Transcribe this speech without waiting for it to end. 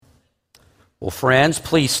Well, friends,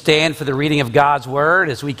 please stand for the reading of God's Word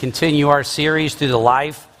as we continue our series through the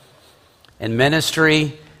life and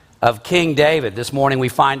ministry of King David. This morning we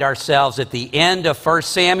find ourselves at the end of 1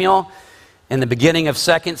 Samuel and the beginning of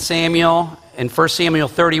 2 Samuel. In 1 Samuel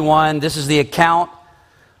 31, this is the account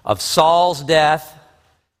of Saul's death,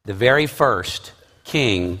 the very first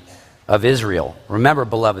king of Israel. Remember,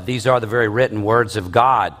 beloved, these are the very written words of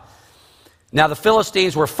God. Now the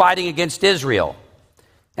Philistines were fighting against Israel.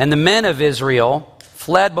 And the men of Israel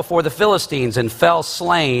fled before the Philistines and fell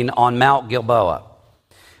slain on Mount Gilboa.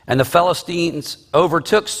 And the Philistines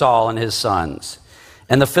overtook Saul and his sons.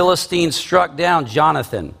 And the Philistines struck down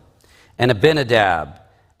Jonathan and Abinadab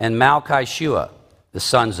and Malchishua, the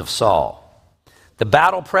sons of Saul. The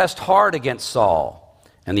battle pressed hard against Saul,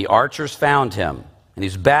 and the archers found him, and he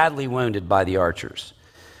was badly wounded by the archers.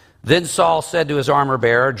 Then Saul said to his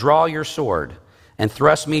armor-bearer, "Draw your sword and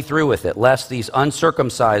thrust me through with it, lest these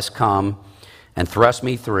uncircumcised come and thrust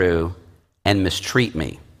me through and mistreat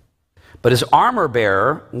me." But his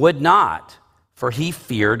armor-bearer would not, for he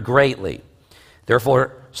feared greatly.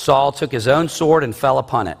 Therefore Saul took his own sword and fell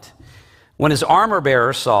upon it. When his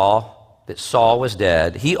armor-bearer saw that Saul was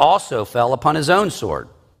dead, he also fell upon his own sword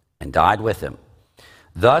and died with him.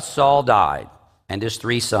 Thus Saul died, and his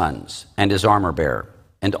 3 sons, and his armor-bearer,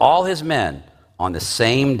 and all his men on the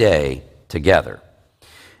same day together.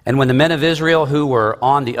 And when the men of Israel who were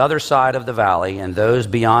on the other side of the valley and those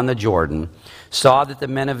beyond the Jordan saw that the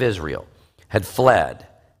men of Israel had fled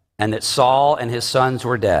and that Saul and his sons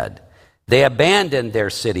were dead, they abandoned their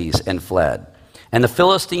cities and fled. And the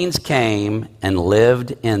Philistines came and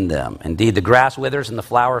lived in them. Indeed, the grass withers and the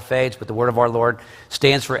flower fades, but the word of our Lord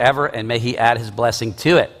stands forever, and may he add his blessing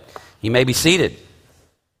to it. You may be seated.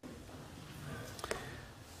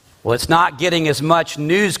 Well, it's not getting as much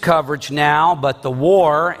news coverage now, but the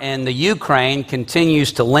war in the Ukraine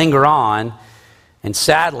continues to linger on, and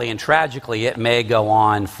sadly and tragically, it may go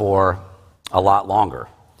on for a lot longer.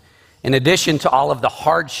 In addition to all of the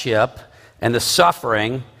hardship and the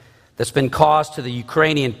suffering that's been caused to the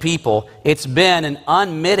Ukrainian people, it's been an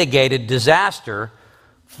unmitigated disaster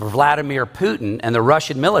for Vladimir Putin and the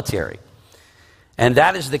Russian military. And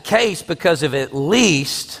that is the case because of at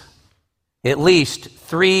least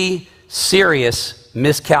 3 serious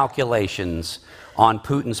miscalculations on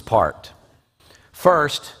Putin's part.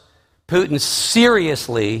 First, Putin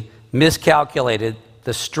seriously miscalculated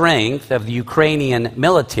the strength of the Ukrainian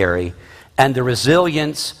military and the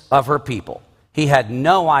resilience of her people. He had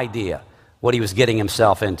no idea what he was getting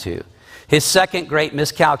himself into. His second great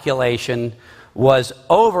miscalculation was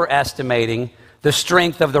overestimating the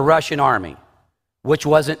strength of the Russian army, which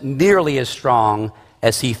wasn't nearly as strong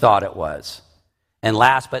as he thought it was. And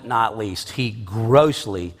last but not least, he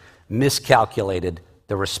grossly miscalculated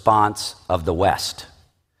the response of the West.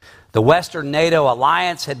 The Western NATO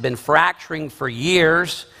alliance had been fracturing for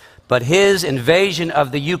years, but his invasion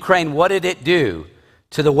of the Ukraine, what did it do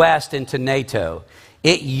to the West and to NATO?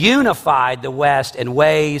 It unified the West in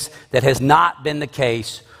ways that has not been the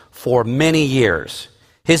case for many years.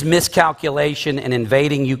 His miscalculation in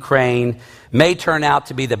invading Ukraine may turn out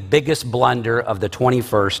to be the biggest blunder of the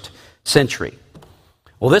 21st century.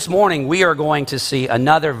 Well, this morning we are going to see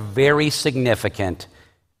another very significant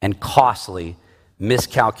and costly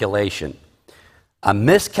miscalculation. A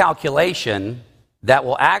miscalculation that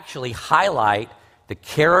will actually highlight the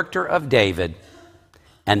character of David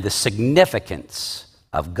and the significance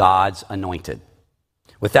of God's anointed.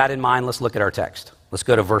 With that in mind, let's look at our text. Let's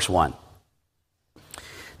go to verse 1.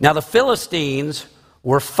 Now the Philistines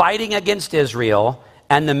were fighting against Israel,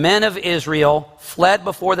 and the men of Israel fled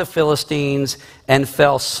before the Philistines and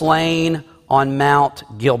fell slain on Mount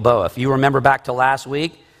Gilboa. If you remember back to last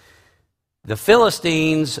week, the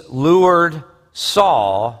Philistines lured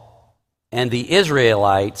Saul and the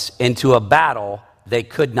Israelites into a battle they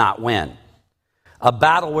could not win. A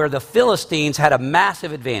battle where the Philistines had a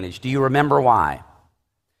massive advantage. Do you remember why?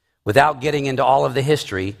 Without getting into all of the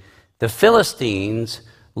history, the Philistines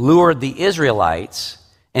lured the Israelites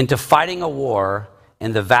into fighting a war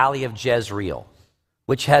in the valley of Jezreel,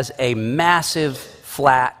 which has a massive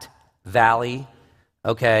flat valley,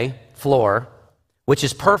 floor, which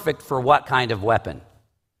is perfect for what kind of weapon?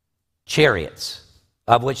 Chariots,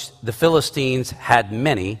 of which the Philistines had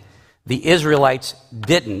many. The Israelites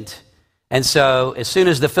didn't. And so as soon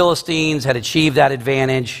as the Philistines had achieved that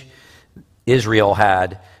advantage, Israel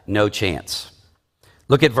had no chance.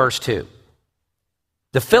 Look at verse 2.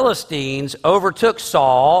 The Philistines overtook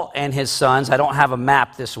Saul and his sons. I don't have a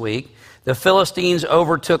map this week. The Philistines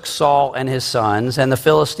overtook Saul and his sons, and the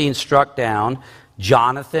Philistines struck down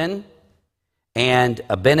Jonathan and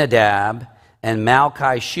Abinadab and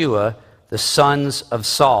Malchishua, the sons of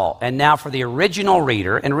Saul. And now for the original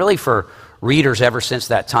reader, and really for readers ever since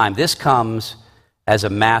that time, this comes as a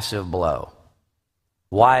massive blow.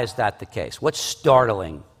 Why is that the case? What's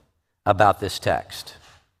startling about this text?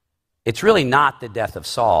 It's really not the death of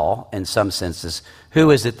Saul in some senses. Who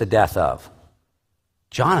is it the death of?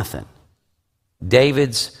 Jonathan,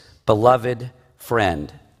 David's beloved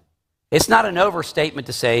friend. It's not an overstatement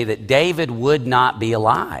to say that David would not be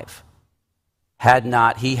alive had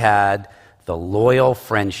not he had the loyal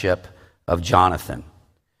friendship of Jonathan.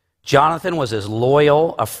 Jonathan was as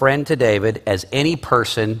loyal a friend to David as any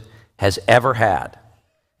person has ever had.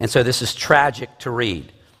 And so this is tragic to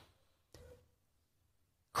read.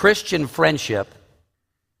 Christian friendship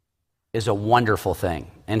is a wonderful thing.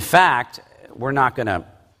 In fact, we're not going to,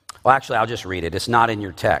 well, actually, I'll just read it. It's not in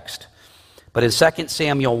your text. But in 2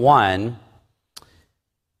 Samuel 1,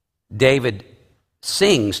 David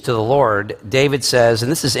sings to the Lord. David says,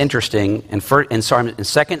 and this is interesting, in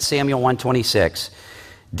 2 Samuel 1:26,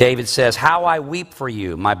 David says, "How I weep for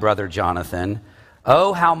you, my brother Jonathan.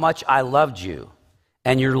 Oh, how much I loved you.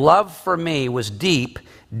 And your love for me was deep,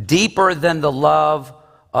 deeper than the love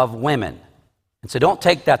of women." And so don't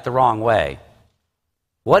take that the wrong way.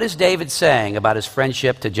 What is David saying about his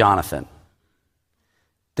friendship to Jonathan?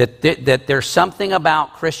 That there's something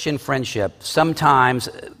about Christian friendship sometimes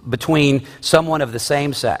between someone of the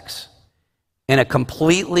same sex in a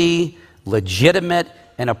completely legitimate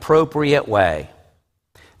and appropriate way.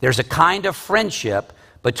 There's a kind of friendship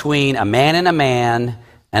between a man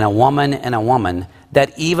and a woman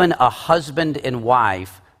that even a husband and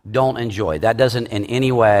wife don't enjoy. That doesn't in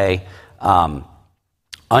any way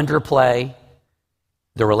underplay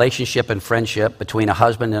the relationship and friendship between a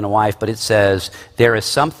husband and a wife, but it says there is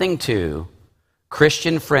something to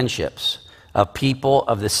Christian friendships of people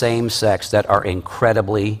of the same sex that are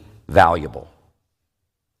incredibly valuable.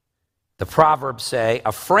 The Proverbs say,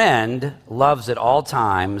 "A friend loves at all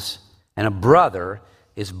times, and a brother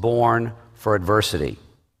is born for adversity."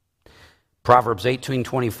 Proverbs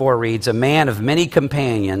 18:24 reads, "A man of many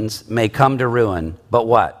companions may come to ruin, but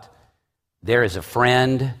what? There is a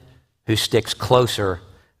friend who sticks closer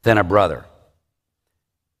than a brother."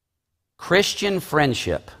 Christian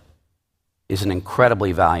friendship is an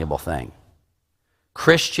incredibly valuable thing.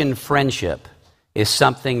 Christian friendship is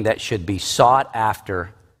something that should be sought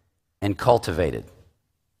after and cultivated.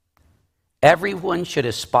 Everyone should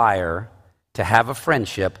aspire to have a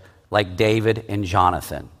friendship like David and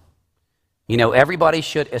Jonathan. You know, everybody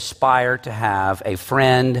should aspire to have a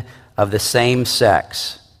friend of the same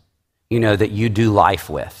sex, that you do life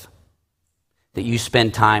with, that you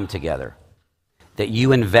spend time together, that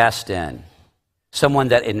you invest in, someone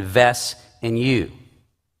that invests in you.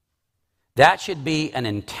 That should be an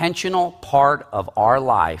intentional part of our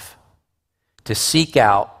life to seek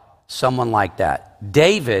out someone like that.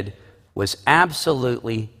 David was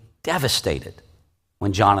absolutely devastated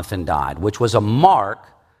when Jonathan died, which was a mark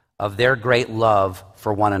of their great love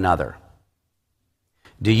for one another.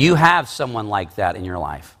 Do you have someone like that in your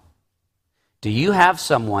life? Do you have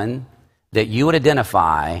someone that you would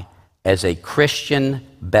identify as a Christian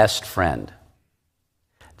best friend?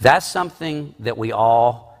 That's something that we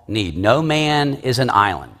all need. No man is an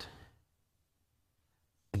island.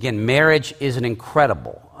 Again, marriage is an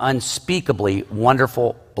incredible, unspeakably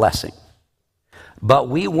wonderful blessing. But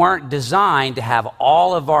we weren't designed to have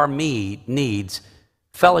all of our needs,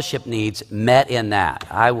 fellowship needs, met in that.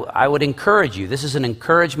 I would encourage you, this is an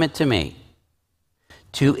encouragement to me,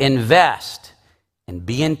 to invest and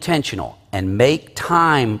be intentional and make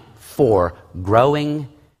time for growing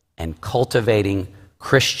and cultivating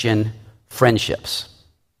Christian friendships.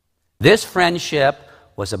 This friendship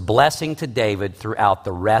was a blessing to David throughout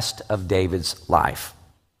the rest of David's life.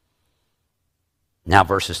 Now,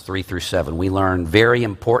 verses 3 through 7, we learn very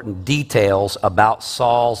important details about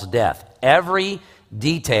Saul's death. Every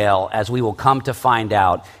detail, as we will come to find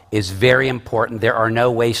out, is very important. There are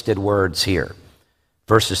no wasted words here.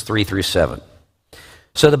 Verses 3 through 7.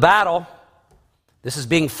 So the battle, this is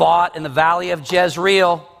being fought in the valley of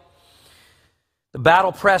Jezreel. The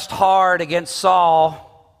battle pressed hard against Saul,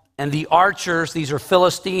 and the archers, these are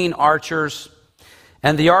Philistine archers,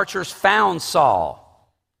 and the archers found Saul,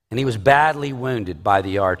 and he was badly wounded by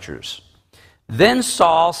the archers. Then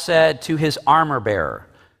Saul said to his armor-bearer,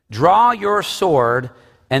 "Draw your sword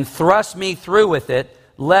and thrust me through with it,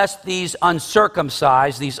 lest these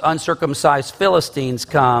uncircumcised Philistines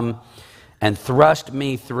come and thrust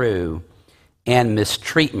me through and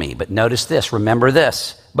mistreat me." But notice this, remember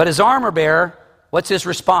this. But his armor-bearer, what's his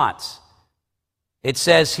response? It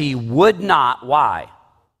says he would not, why?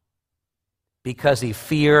 because he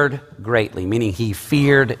feared greatly, meaning he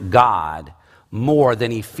feared God more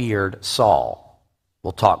than he feared Saul.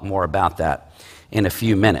 We'll talk more about that in a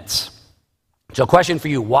few minutes. So, question for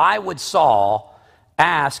you: why would Saul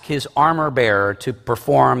ask his armor bearer to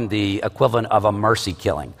perform the equivalent of a mercy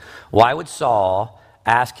killing? Why would Saul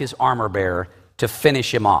ask his armor bearer to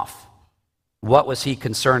finish him off? What was he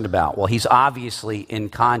concerned about? Well, he's obviously, in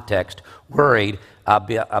context, worried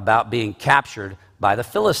about being captured by the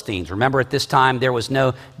Philistines. Remember, at this time, there was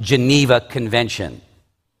no Geneva Convention.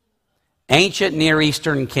 Ancient Near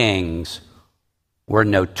Eastern kings were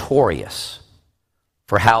notorious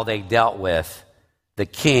for how they dealt with the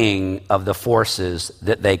king of the forces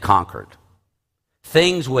that they conquered.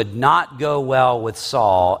 Things would not go well with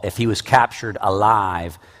Saul if he was captured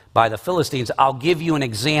alive by the Philistines. I'll give you an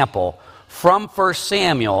example from 1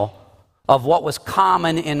 Samuel of what was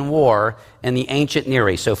common in war in the ancient Near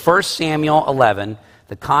East. So 1 Samuel 11,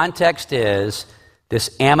 the context is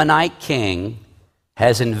this Ammonite king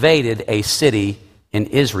has invaded a city in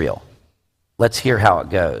Israel. Let's hear how it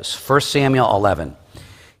goes. 1 Samuel 11.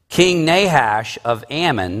 King Nahash of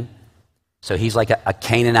Ammon, so he's like a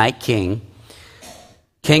Canaanite king.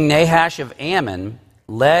 King Nahash of Ammon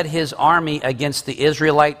led his army against the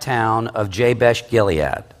Israelite town of Jabesh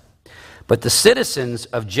Gilead. But the citizens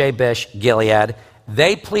of Jabesh Gilead,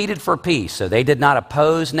 they pleaded for peace. So they did not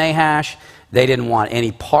oppose Nahash. They didn't want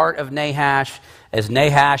any part of Nahash. As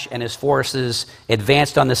Nahash and his forces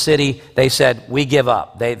advanced on the city, they said, we give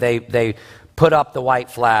up. They put up the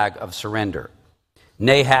white flag of surrender.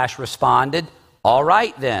 Nahash responded, all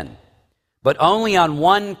right then, but only on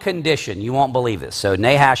one condition. You won't believe this. So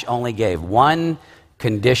Nahash only gave one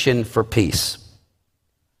condition for peace.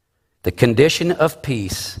 The condition of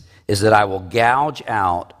peace is that I will gouge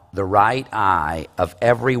out the right eye of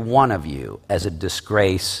every one of you as a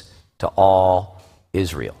disgrace to all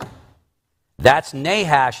Israel. That's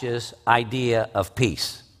Nahash's idea of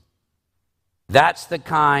peace. That's the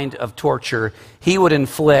kind of torture he would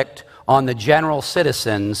inflict on the general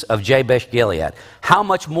citizens of Jabesh Gilead. How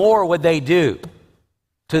much more would they do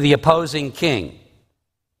to the opposing king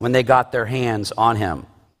when they got their hands on him?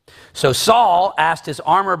 So Saul asked his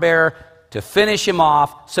armor bearer to finish him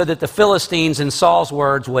off so that the Philistines, in Saul's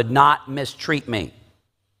words, would not mistreat me.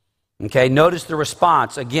 Okay, notice the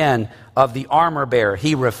response again of the armor bearer.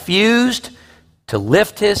 He refused to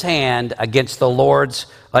lift his hand against the Lord's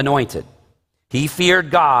anointed. He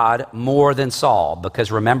feared God more than Saul, because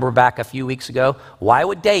remember back a few weeks ago, why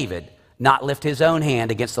would David not lift his own hand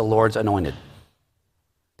against the Lord's anointed?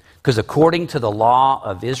 Because according to the law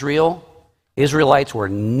of Israel, Israelites were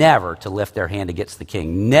never to lift their hand against the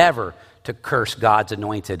king, never to curse God's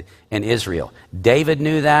anointed in Israel. David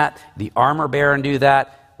knew that. The armor bearer knew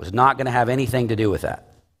that. Was not going to have anything to do with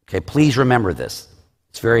that. Okay, please remember this.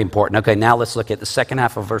 It's very important. Okay, now let's look at the second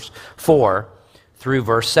half of verse 4 through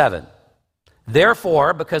verse 7.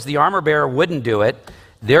 Therefore, because the armor bearer wouldn't do it,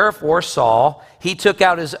 therefore Saul, he took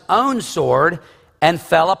out his own sword and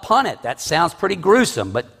fell upon it. That sounds pretty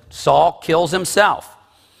gruesome, but Saul kills himself.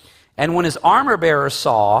 And when his armor bearer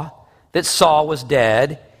saw that Saul was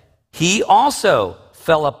dead, he also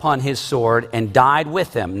fell upon his sword and died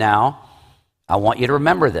with him. Now, I want you to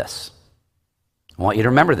remember this. I want you to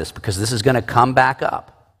remember this because this is going to come back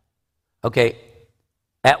up. Okay,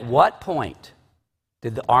 at what point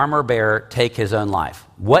did the armor bearer take his own life?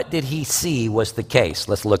 What did he see was the case?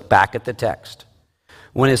 Let's look back at the text.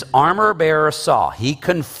 When his armor bearer saw, he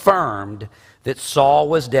confirmed that Saul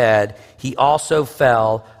was dead, he also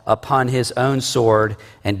fell upon his own sword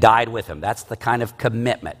and died with him. That's the kind of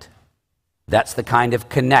commitment. That's the kind of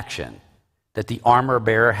connection that the armor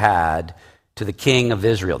bearer had to the king of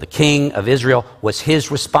Israel. The king of Israel was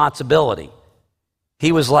his responsibility.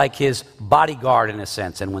 He was like his bodyguard in a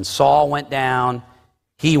sense. And when Saul went down,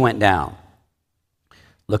 he went down.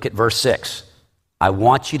 Look at verse 6. I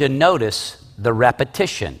want you to notice the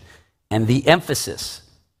repetition and the emphasis.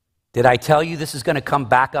 Did I tell you this is going to come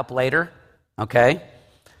back up later? Okay?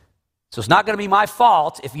 So it's not going to be my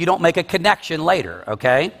fault if you don't make a connection later,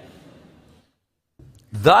 okay?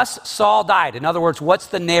 Thus Saul died. In other words, what's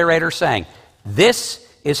the narrator saying? This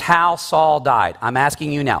is how Saul died. I'm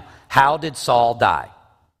asking you now, how did Saul die?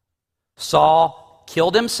 Saul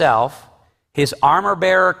killed himself, his armor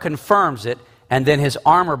bearer confirms it, and then his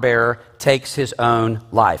armor bearer takes his own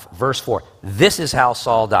life. Verse 4, this is how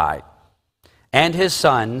Saul died. And his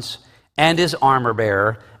sons, and his armor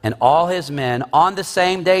bearer, and all his men on the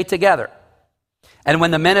same day together. And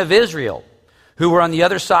when the men of Israel, who were on the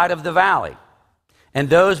other side of the valley, and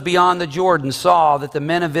those beyond the Jordan saw that the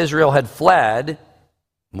men of Israel had fled,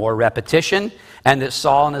 more repetition, and that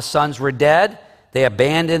Saul and his sons were dead, they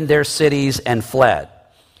abandoned their cities and fled,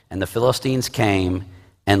 and the Philistines came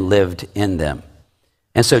and lived in them.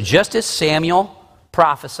 And so just as Samuel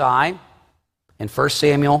prophesied in 1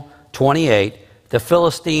 Samuel 28, the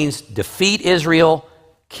Philistines defeat Israel,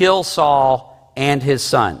 kill Saul and his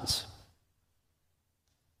sons.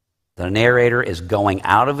 The narrator is going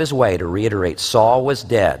out of his way to reiterate Saul was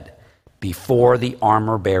dead before the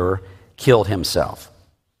armor bearer killed himself.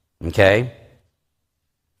 Okay?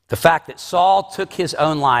 The fact that Saul took his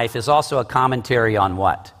own life is also a commentary on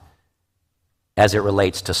what? As it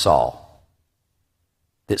relates to Saul.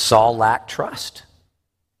 That Saul lacked trust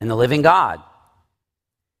in the living God.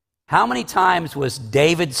 How many times was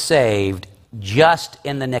David saved just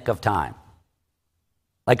in the nick of time?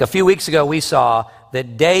 Like a few weeks ago, we saw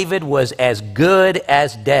that David was as good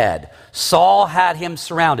as dead. Saul had him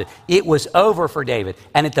surrounded. It was over for David.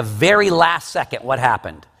 And at the very last second, what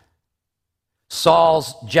happened?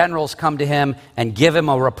 Saul's generals come to him and give him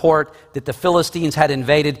a report that the Philistines had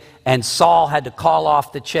invaded, and Saul had to call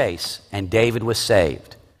off the chase, and David was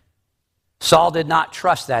saved. Saul did not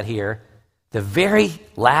trust that here. The very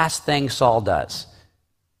last thing Saul does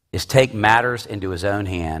is take matters into his own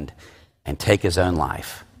hand and take his own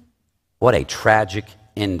life. What a tragic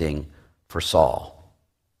ending for Saul.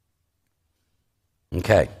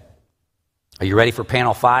 Okay. Are you ready for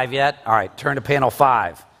panel 5 yet? All right, turn to panel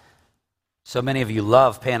 5. So many of you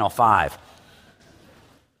love panel 5.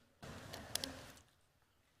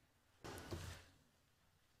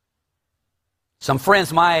 Some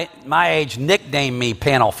friends my age nicknamed me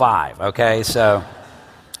Panel 5, okay? So,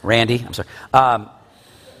 Randy, I'm sorry.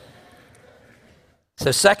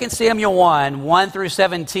 So 2 Samuel 1 through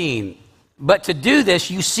 17. But to do this,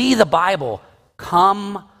 you see the Bible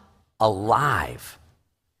come alive.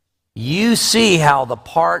 You see how the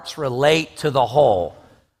parts relate to the whole.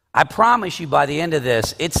 I promise you by the end of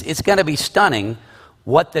this, it's going to be stunning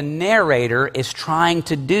what the narrator is trying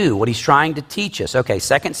to do, what he's trying to teach us. Okay,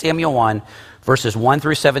 2 Samuel 1, verses 1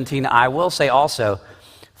 through 17. I will say also,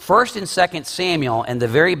 1 and 2 Samuel in the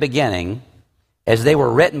very beginning, as they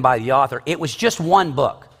were written by the author, it was just one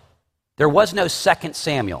book. There was no 2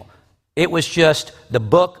 Samuel. It was just the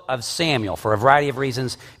book of Samuel. For a variety of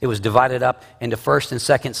reasons, it was divided up into 1 and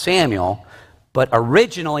 2 Samuel. But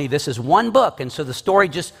originally, this is one book, and so the story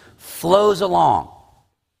just flows along.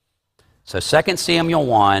 So 2 Samuel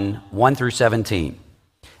 1 through 17.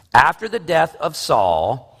 After the death of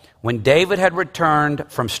Saul, when David had returned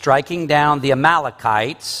from striking down the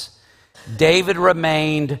Amalekites, David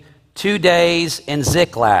remained 2 days in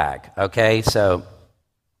Ziklag. Okay, so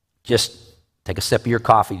just take a sip of your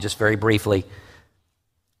coffee just very briefly.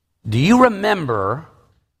 Do you remember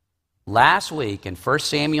last week in 1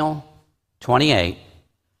 Samuel 28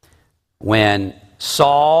 when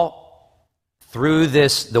Saul, through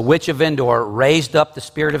the witch of Endor, raised up the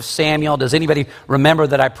spirit of Samuel? Does anybody remember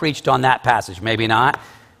that I preached on that passage? Maybe not.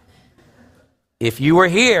 If you were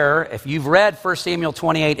here, if you've read 1 Samuel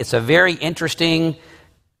 28, it's a very interesting,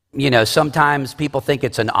 sometimes people think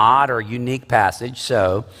it's an odd or unique passage.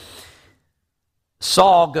 So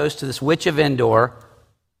Saul goes to this witch of Endor,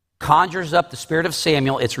 conjures up the spirit of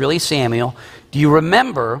Samuel. It's really Samuel. Do you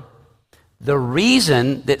remember the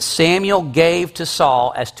reason that Samuel gave to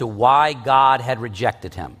Saul as to why God had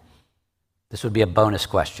rejected him? This would be a bonus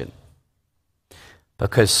question.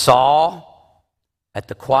 Because Saul, at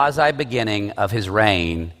the quasi-beginning of his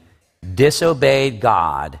reign, disobeyed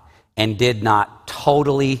God and did not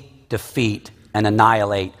totally defeat and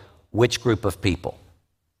annihilate which group of people?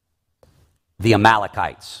 The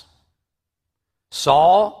Amalekites.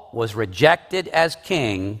 Saul was rejected as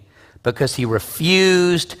king because he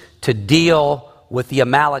refused to deal with the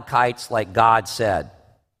Amalekites like God said.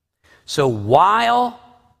 So while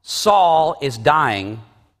Saul is dying,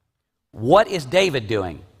 what is David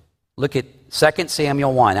doing? Look at 2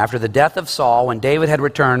 Samuel 1. After the death of Saul, when David had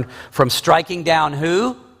returned from striking down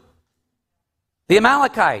who? The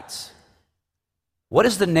Amalekites. What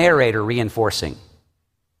is the narrator reinforcing?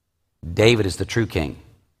 David is the true king.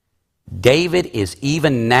 David is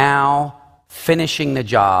even now finishing the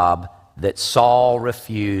job that Saul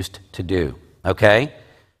refused to do. Okay?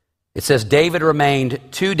 It says David remained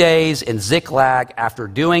 2 days in Ziklag after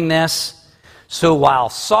doing this. So while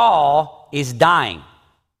Saul is dying,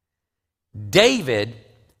 David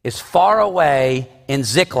is far away in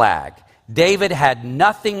Ziklag. David had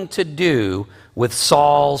nothing to do with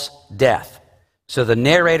Saul's death. So the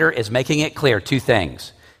narrator is making it clear 2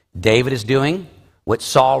 things. David is doing what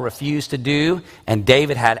Saul refused to do, and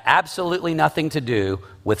David had absolutely nothing to do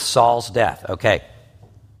with Saul's death. Okay.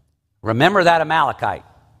 Remember that Amalekite.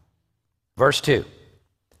 Verse 2.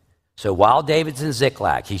 So while David's in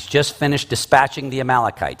Ziklag, he's just finished dispatching the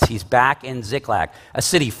Amalekites. He's back in Ziklag, a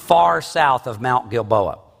city far south of Mount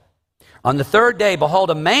Gilboa. On the third day, behold,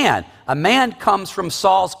 a man comes from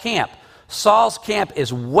Saul's camp. Saul's camp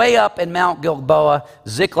is way up in Mount Gilboa.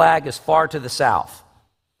 Ziklag is far to the south.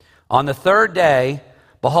 On the third day,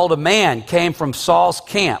 behold, a man came from Saul's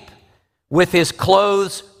camp with his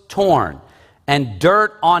clothes torn and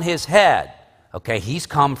dirt on his head. Okay, he's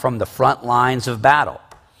come from the front lines of battle.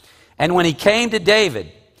 And when he came to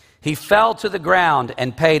David, he fell to the ground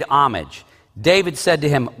and paid homage. David said to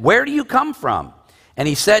him, "Where do you come from?" And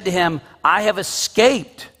he said to him, "I have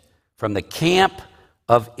escaped from the camp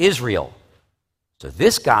of Israel." So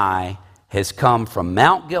this guy has come from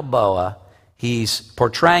Mount Gilboa. He's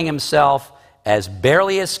portraying himself as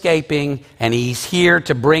barely escaping, and he's here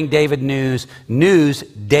to bring David news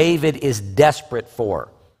David is desperate for.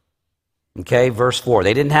 Okay, verse 4.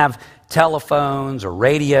 They didn't have telephones or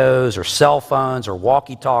radios or cell phones or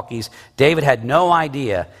walkie-talkies. David had no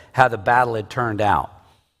idea how the battle had turned out.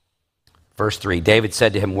 Verse 3, David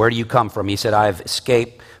said to him, "Where do you come from?" He said, "I have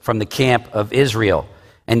escaped from the camp of Israel."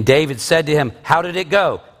 And David said to him, "How did it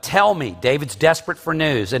go? Tell me." David's desperate for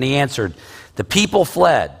news. And he answered, "The people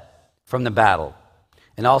fled from the battle,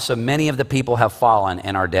 and also many of the people have fallen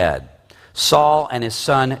and are dead. Saul and his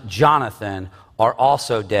son Jonathan are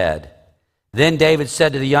also dead." Then David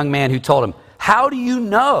said to the young man who told him, "How do you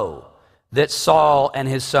know that Saul and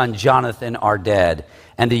his son Jonathan are dead?"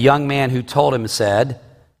 And the young man who told him said,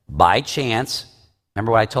 "By chance."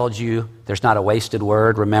 Remember what I told you? There's not a wasted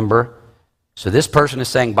word, remember? So this person is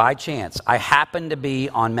saying, by chance, I happened to be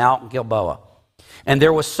on Mount Gilboa, and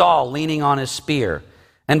there was Saul leaning on his spear.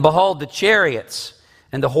 And behold, the chariots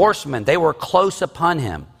and the horsemen, they were close upon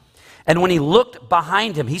him. And when he looked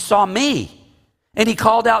behind him, he saw me, and he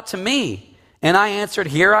called out to me. And I answered,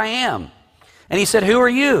 "Here I am." And he said, "Who are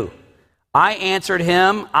you?" I answered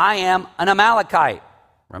him, "I am an Amalekite."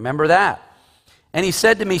 Remember that. And he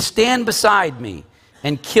said to me, "Stand beside me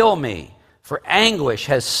and kill me, for anguish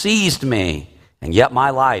has seized me, and yet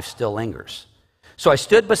my life still lingers." So I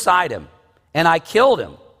stood beside him, and I killed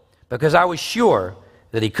him, because I was sure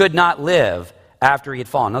that he could not live after he had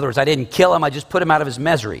fallen. In other words, I didn't kill him, I just put him out of his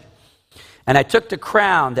misery. And I took the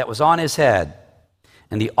crown that was on his head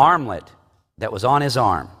and the armlet that was on his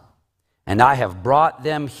arm, and I have brought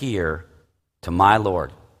them here to my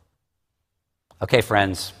Lord. Okay,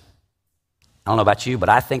 friends, I don't know about you, but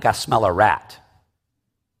I think I smell a rat.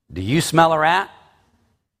 Do you smell a rat?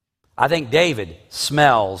 I think David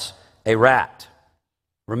smells a rat.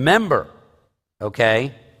 Remember,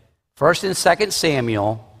 okay, 1st and 2nd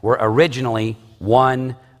Samuel were originally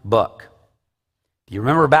one book. Do you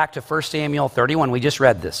remember back to 1 Samuel 31? We just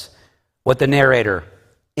read this. What the narrator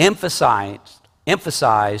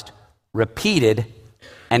emphasized, repeated,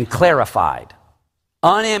 and clarified.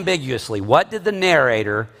 Unambiguously, what did the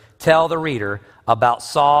narrator tell the reader about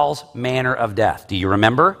Saul's manner of death? Do you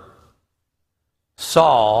remember?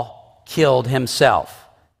 Saul killed himself.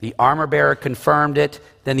 The armor bearer confirmed it,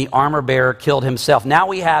 then the armor bearer killed himself. Now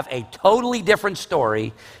we have a totally different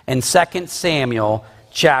story in 2 Samuel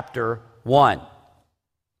chapter 1.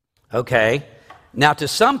 Okay, now to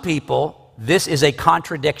some people, this is a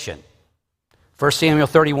contradiction. 1 Samuel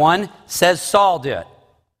 31 says Saul did it.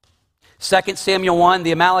 2 Samuel 1,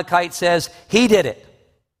 the Amalekite says he did it.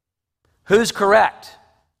 Who's correct?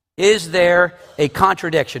 Is there a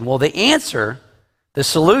contradiction? Well, the answer, the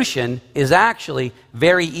solution, is actually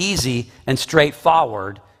very easy and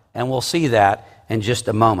straightforward, and we'll see that in just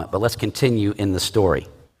a moment. But let's continue in the story.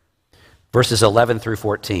 Verses 11 through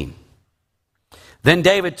 14. Then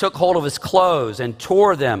David took hold of his clothes and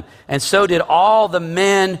tore them, and so did all the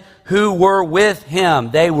men who were with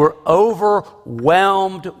him. They were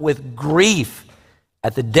overwhelmed with grief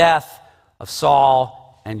at the death of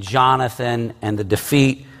Saul and Jonathan and the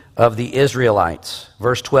defeat of the Israelites.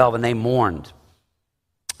 Verse 12, and they mourned,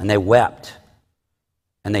 and they wept,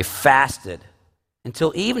 and they fasted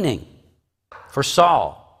until evening for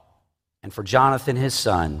Saul and for Jonathan his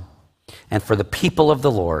son and for the people of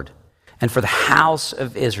the Lord and for the house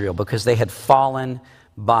of Israel, because they had fallen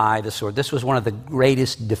by the sword. This was one of the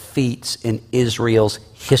greatest defeats in Israel's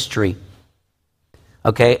history.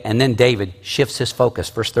 Okay, and then David shifts his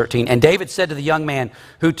focus. Verse 13, and David said to the young man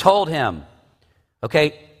who told him,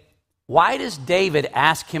 okay, why does David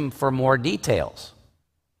ask him for more details?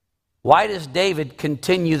 Why does David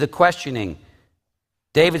continue the questioning?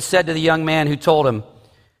 David said to the young man who told him,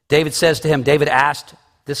 David says to him, David asked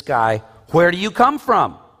this guy, where do you come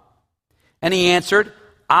from? And he answered,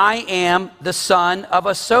 I am the son of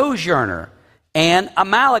a sojourner, an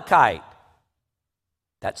Amalekite.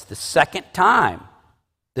 That's the second time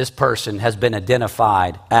this person has been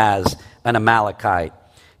identified as an Amalekite.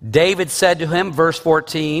 David said to him, verse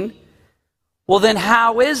 14, well, then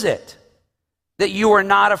how is it that you are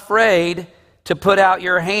not afraid to put out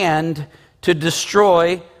your hand to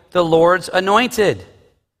destroy the Lord's anointed?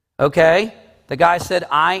 Okay? The guy said,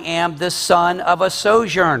 I am the son of a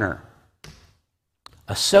sojourner.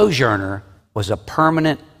 A sojourner was a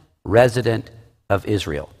permanent resident of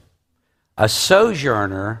Israel. A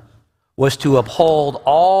sojourner was to uphold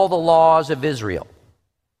all the laws of Israel.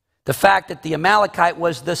 The fact that the Amalekite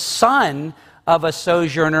was the son of a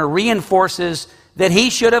sojourner reinforces that he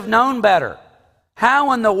should have known better.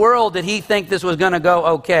 How in the world did he think this was going to go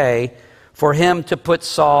okay for him to put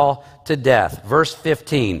Saul to death? Verse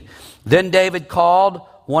 15, then David called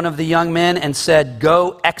one of the young men and said,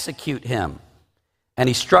 go execute him. And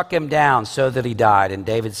he struck him down so that he died. And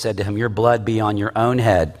David said to him, your blood be on your own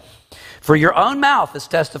head. For your own mouth has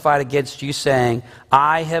testified against you, saying,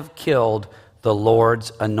 I have killed the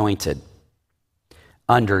Lord's anointed.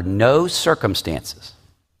 Under no circumstances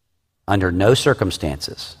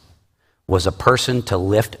was a person to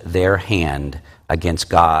lift their hand against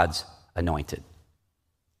God's anointed.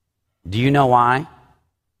 Do you know why?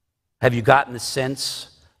 Have you gotten the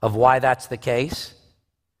sense of why that's the case?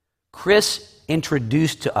 Chris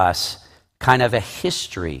introduced to us kind of a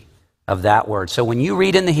history of that word. So when you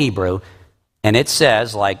read in the Hebrew, and it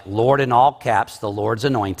says, like Lord in all caps, the Lord's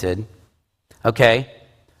anointed, okay,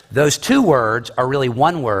 those two words are really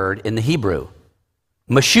one word in the Hebrew.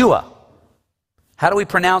 Meshua. How do we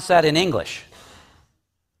pronounce that in English?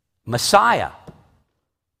 Messiah.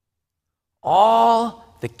 All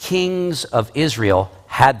the kings of Israel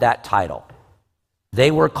had that title.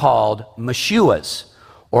 They were called Meshuas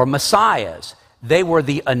or Messiahs. They were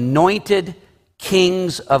the anointed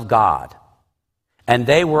kings of God, and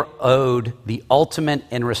they were owed the ultimate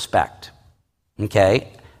in respect.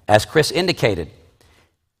 Okay, as Chris indicated.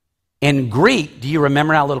 In Greek, do you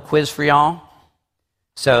remember our little quiz for y'all?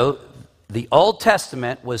 So the Old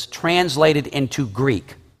Testament was translated into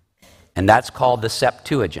Greek, and that's called the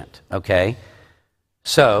Septuagint. Okay,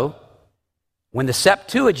 so when the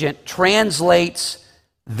Septuagint translates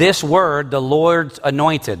this word, the Lord's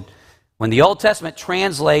anointed, when the Old Testament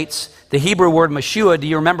translates the Hebrew word Meshua, do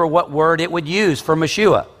you remember what word it would use for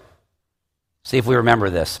Meshua? See if we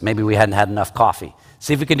remember this. Maybe we hadn't had enough coffee.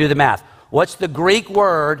 See if we can do the math. What's the Greek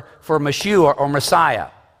word for Meshua or Messiah?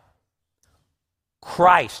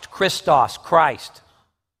 Christ, Christos, Christ.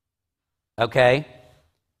 Okay?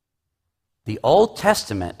 The Old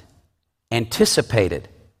Testament anticipated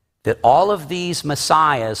that all of these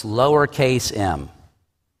Messiahs, lowercase m,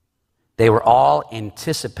 they were all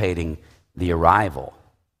anticipating the arrival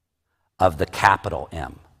of the capital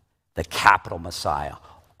M, the capital Messiah.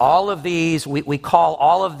 All of these, we call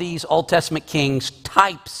all of these Old Testament kings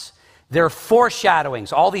types. They're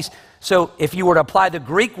foreshadowings. All these. So if you were to apply the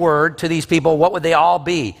Greek word to these people, what would they all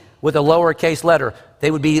be with a lowercase letter? They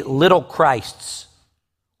would be little Christs,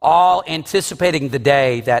 all anticipating the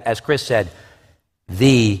day that, as Chris said,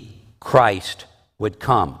 the Christ would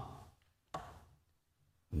come.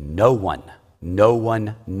 No one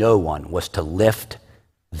was to lift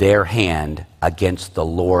their hand against the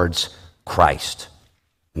Lord's Christ.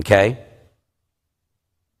 Okay?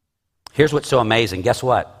 Here's what's so amazing. Guess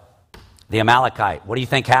what? The Amalekite. What do you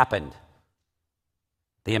think happened?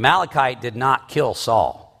 The Amalekite did not kill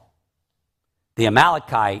Saul. The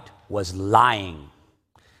Amalekite was lying.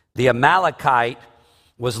 The Amalekite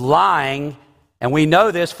was lying, and we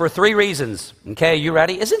know this for three reasons. Okay, you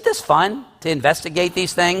ready? Isn't this fun to investigate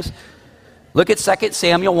these things? Look at 2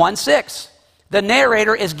 Samuel 1:6. The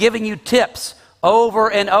narrator is giving you tips over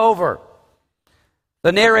and over.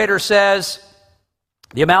 The narrator says,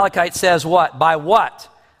 the Amalekite says what? By what?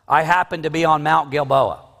 I happened to be on Mount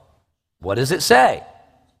Gilboa. What does it say?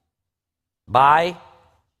 By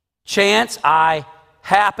chance, I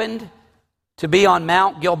happened to be on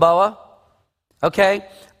Mount Gilboa. Okay?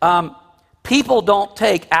 People don't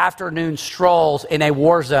take afternoon strolls in a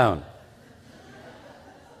war zone.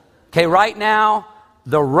 Okay, right now,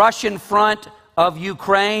 the Russian front of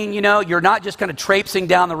Ukraine, you're not just kind of traipsing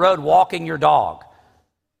down the road walking your dog.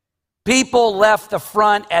 People left the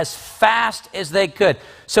front as fast as they could.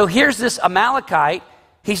 So here's this Amalekite.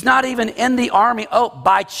 He's not even in the army. Oh,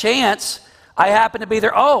 by chance, I happen to be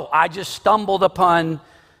there. Oh, I just stumbled upon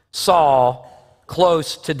Saul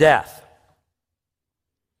close to death.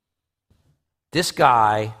 This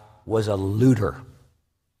guy was a looter.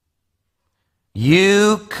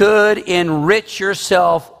 You could enrich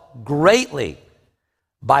yourself greatly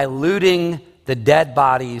by looting the dead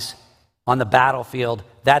bodies on the battlefield.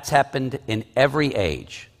 That's happened in every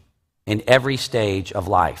age. in every stage of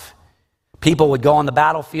life. People would go on the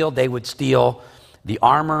battlefield, they would steal the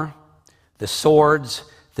armor, the swords,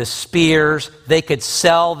 the spears. They could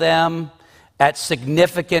sell them at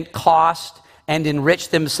significant cost and enrich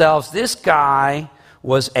themselves. This guy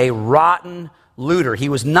was a rotten looter. He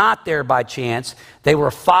was not there by chance. They were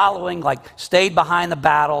following, stayed behind the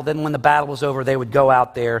battle. Then when the battle was over, they would go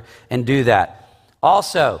out there and do that.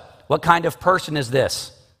 Also, what kind of person is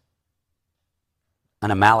this? An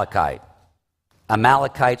Amalekite.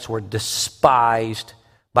 Amalekites were despised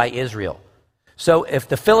by Israel. So if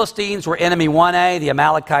the Philistines were enemy 1A, the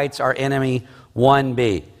Amalekites are enemy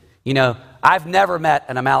 1B. You know, I've never met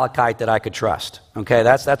an Amalekite that I could trust. Okay,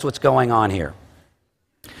 that's what's going on here.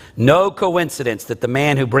 No coincidence that the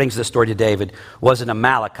man who brings this story to David was an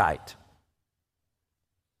Amalekite.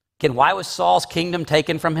 Again, why was Saul's kingdom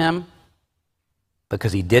taken from him?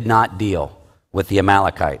 Because he did not deal with the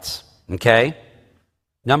Amalekites. Okay?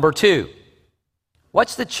 Number 2,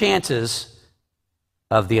 what's the chances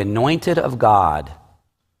of the anointed of God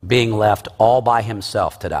being left all by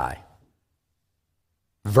himself to die?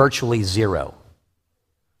 Virtually zero.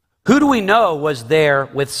 Who do we know was there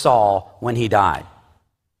with Saul when he died?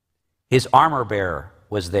 His armor bearer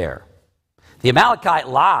was there. The Amalekite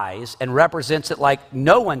lies and represents it like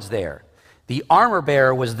no one's there. The armor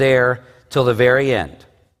bearer was there till the very end.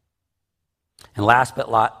 And last but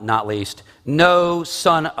not least, no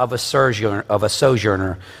son of a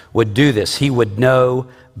sojourner would do this. He would know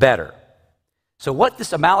better. So what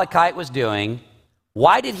this Amalekite was doing,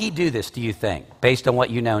 why did he do this, do you think, based on what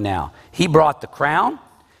you know now? He brought the crown.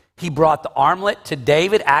 He brought the armlet to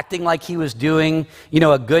David, acting like he was doing,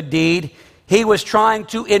 a good deed. He was trying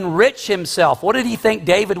to enrich himself. What did he think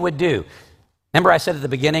David would do? Remember I said at the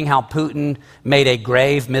beginning how Putin made a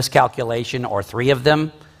grave miscalculation, or 3 of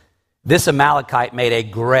them? This Amalekite made a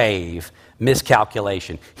grave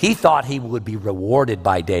miscalculation. He thought he would be rewarded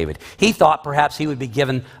by David. He thought perhaps he would be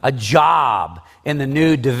given a job in the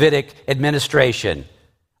new Davidic administration.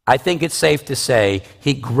 I think it's safe to say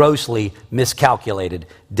he grossly miscalculated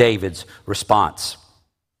David's response.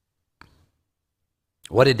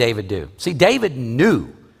 What did David do? See, David knew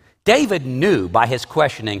by his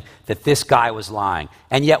questioning that this guy was lying.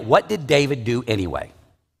 And yet, what did David do anyway?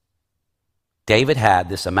 David had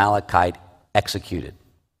this Amalekite executed.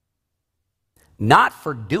 Not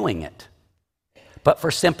for doing it, but for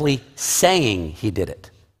simply saying he did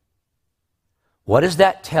it. What does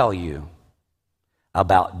that tell you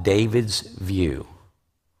about David's view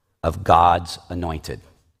of God's anointed?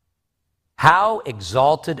 How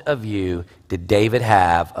exalted a view did David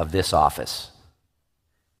have of this office?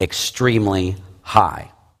 Extremely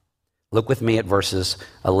high. Look with me at verses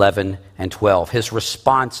 11 and 12. His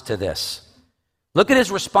response to this. Look at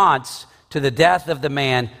his response to the death of the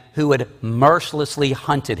man who had mercilessly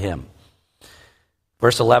hunted him.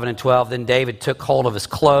 Verse 11 and 12, then David took hold of his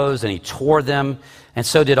clothes and he tore them, and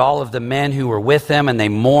so did all of the men who were with him, and they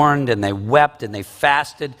mourned and they wept and they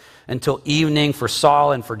fasted until evening for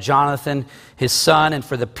Saul and for Jonathan, his son, and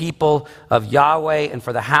for the people of Yahweh and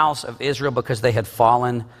for the house of Israel, because they had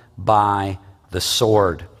fallen by the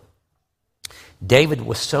sword. David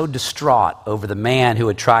was so distraught over the man who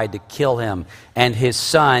had tried to kill him and his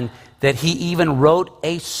son that he even wrote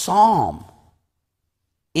a psalm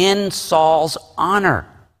in Saul's honor.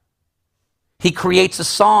 He creates a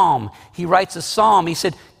psalm. He writes a psalm. He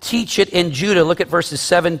said, teach it in Judah. Look at verses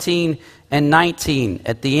 17 and 19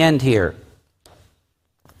 at the end here.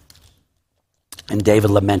 And David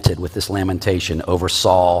lamented with this lamentation over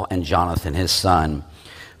Saul and Jonathan, his son.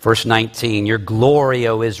 Verse 19, your glory,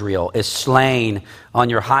 O Israel, is slain on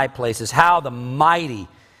your high places. How the mighty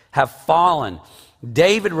have fallen.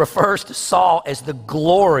 David refers to Saul as the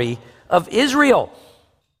glory of Israel.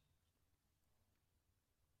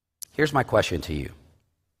 Here's my question to you.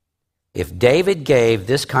 If David gave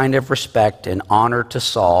this kind of respect and honor to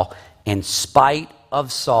Saul in spite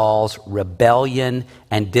of Saul's rebellion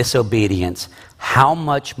and disobedience, how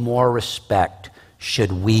much more respect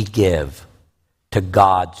should we give to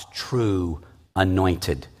God's true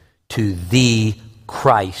anointed, to the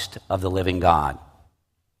Christ of the living God?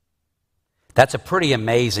 That's a pretty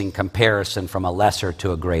amazing comparison from a lesser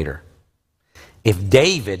to a greater. If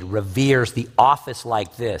David reveres the office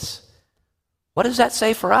like this, what does that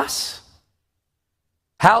say for us?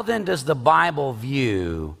 How then does the Bible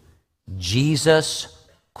view Jesus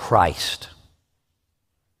Christ?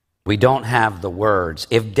 We don't have the words.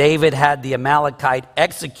 If David had the Amalekite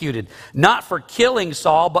executed, not for killing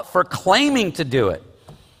Saul, but for claiming to do it,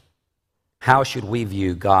 how should we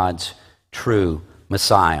view God's true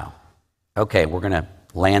Messiah? Okay, we're going to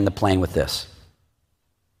land the plane with this.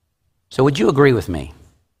 So would you agree with me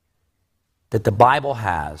that the Bible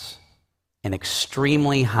has an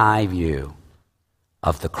extremely high view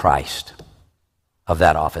of the Christ of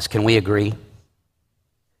that office. Can we agree?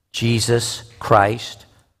 Jesus Christ,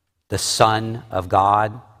 the Son of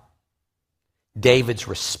God, David's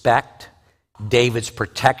respect, David's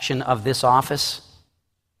protection of this office.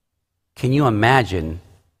 Can you imagine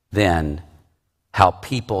then how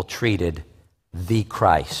people treated the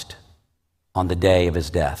Christ on the day of his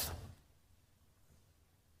death?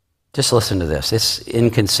 Just listen to this. It's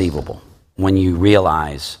inconceivable when you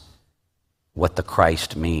realize what the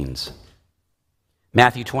Christ means.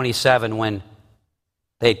 Matthew 27, when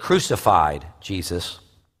they had crucified Jesus,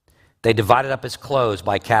 they divided up his clothes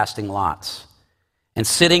by casting lots. And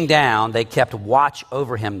sitting down, they kept watch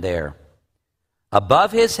over him there.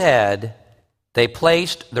 Above his head, they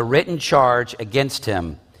placed the written charge against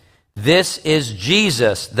him. This is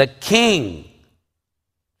Jesus, the King,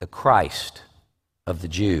 the Christ of the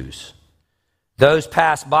Jews. Those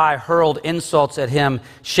passed by hurled insults at him,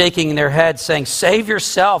 shaking their heads, saying, "Save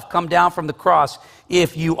yourself, come down from the cross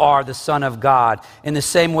if you are the Son of God." In the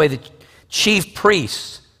same way, the chief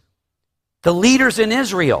priests, the leaders in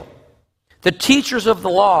Israel, the teachers of the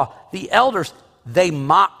law, the elders, they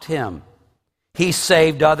mocked him. He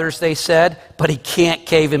saved others, they said, but he can't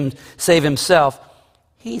save himself.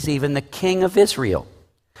 He's even the King of Israel.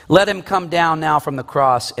 Let him come down now from the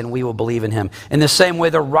cross and we will believe in him. In the same way,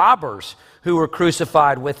 the robbers who were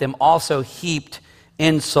crucified with him also heaped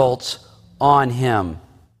insults on him.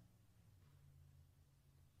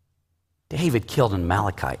 David killed an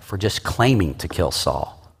Amalekite for just claiming to kill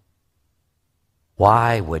Saul.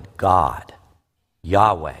 Why would God,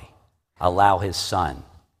 Yahweh, allow his son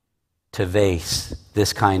to face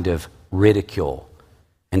this kind of ridicule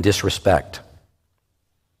and disrespect?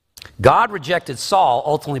 God rejected Saul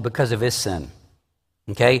ultimately because of his sin.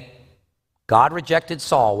 Okay? God rejected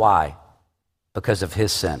Saul. Why? Because of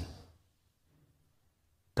his sin.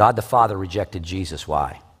 God the Father rejected Jesus.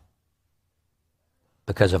 Why?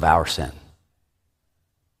 Because of our sin.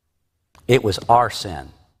 It was our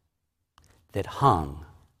sin that hung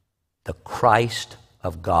the Christ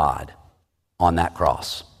of God on that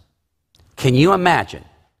cross. Can you imagine?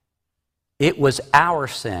 It was our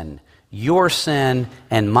sin, your sin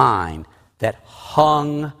and mine, that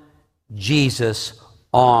hung Jesus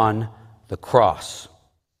on the cross.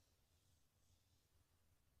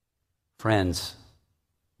 Friends,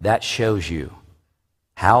 that shows you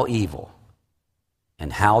how evil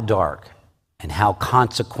and how dark and how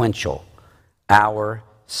consequential our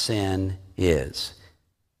sin is.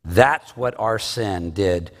 That's what our sin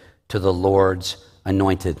did to the Lord's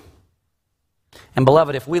anointed. And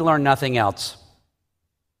beloved, if we learn nothing else,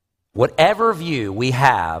 whatever view we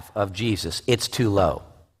have of Jesus, it's too low.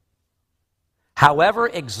 However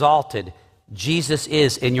exalted Jesus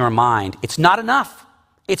is in your mind, it's not enough.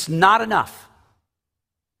 It's not enough.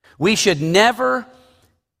 We should never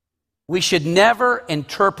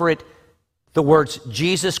interpret the words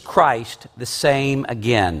Jesus Christ the same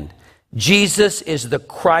again. Jesus is the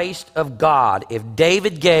Christ of God. If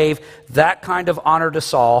David gave that kind of honor to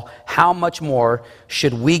Saul, how much more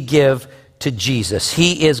should we give to Jesus?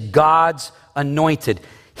 He is God's anointed.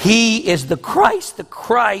 He is the Christ. The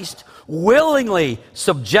Christ willingly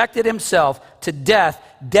subjected himself to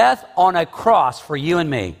death on a cross for you and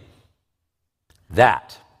me.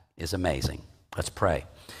 That is amazing. Let's pray.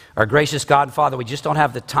 Our gracious God and Father, we just don't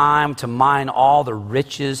have the time to mine all the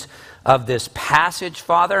riches of this passage,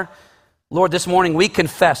 Father. Lord, this morning we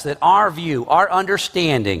confess that our view, our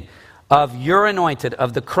understanding of your anointed,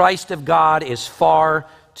 of the Christ of God, is far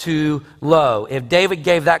too low. If David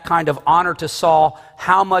gave that kind of honor to Saul,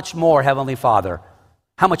 how much more, Heavenly Father,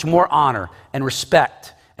 how much more honor and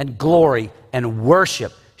respect and glory and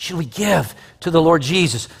worship should we give to the Lord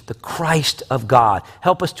Jesus, the Christ of God?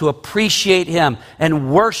 Help us to appreciate him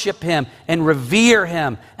and worship him and revere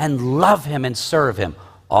him and love him and serve him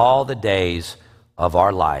all the days of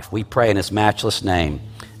our life. We pray in his matchless name.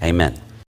 Amen.